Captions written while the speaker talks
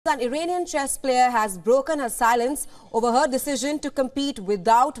an Iranian chess player has broken her silence over her decision to compete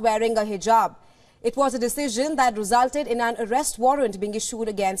without wearing a hijab. It was a decision that resulted in an arrest warrant being issued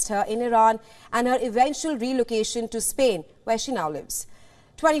against her in Iran and her eventual relocation to Spain, where she now lives.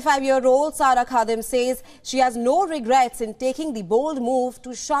 25-year-old Sara Khadem says she has no regrets in taking the bold move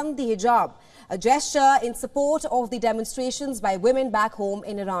to shun the hijab, a gesture in support of the demonstrations by women back home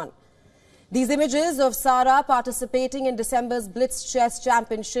in Iran. These images of Sara participating in December's Blitz Chess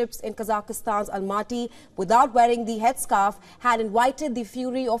Championships in Kazakhstan's Almaty without wearing the headscarf had invited the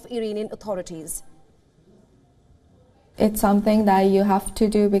fury of Iranian authorities. It's something that you have to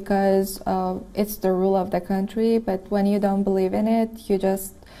do because it's the rule of the country, but when you don't believe in it, you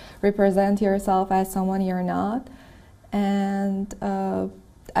just represent yourself as someone you're not. And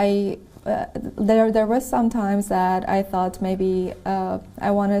there was some times that I thought maybe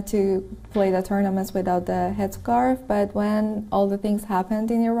I wanted to play the tournaments without the headscarf, but when all the things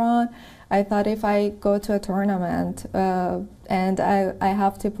happened in Iran, I thought if I go to a tournament and I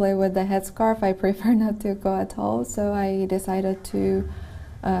have to play with the headscarf, I prefer not to go at all. So I decided to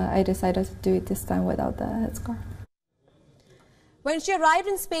do it this time without the headscarf. When she arrived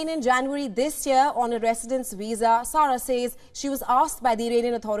in Spain in January this year on a residence visa, Sara says she was asked by the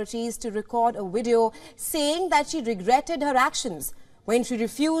Iranian authorities to record a video saying that she regretted her actions. When she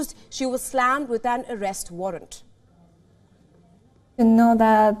refused, she was slammed with an arrest warrant. To know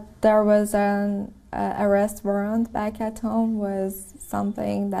that there was an arrest warrant back at home was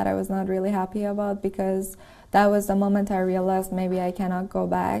something that I was not really happy about, because that was the moment I realized maybe I cannot go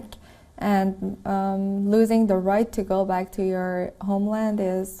back. And losing the right to go back to your homeland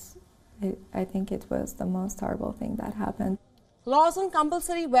I think it was the most horrible thing that happened. Laws on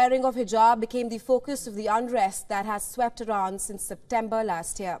compulsory wearing of hijab became the focus of the unrest that has swept Iran since September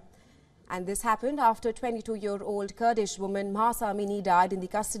last year. And this happened after 22-year-old Kurdish woman Mahsa Amini died in the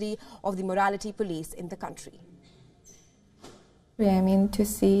custody of the morality police in the country. I mean, to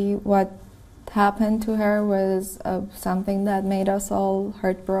see what happened to her was something that made us all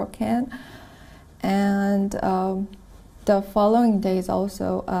heartbroken. And the following days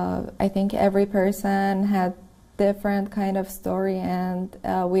also, I think every person had different kind of story, and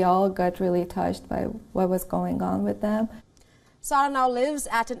we all got really touched by what was going on with them. Sara now lives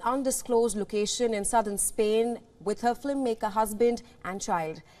at an undisclosed location in southern Spain with her filmmaker husband and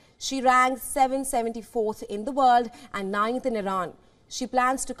child. She ranked 774th in the world and 9th in Iran. She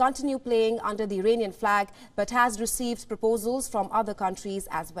plans to continue playing under the Iranian flag, but has received proposals from other countries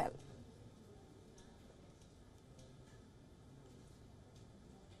as well.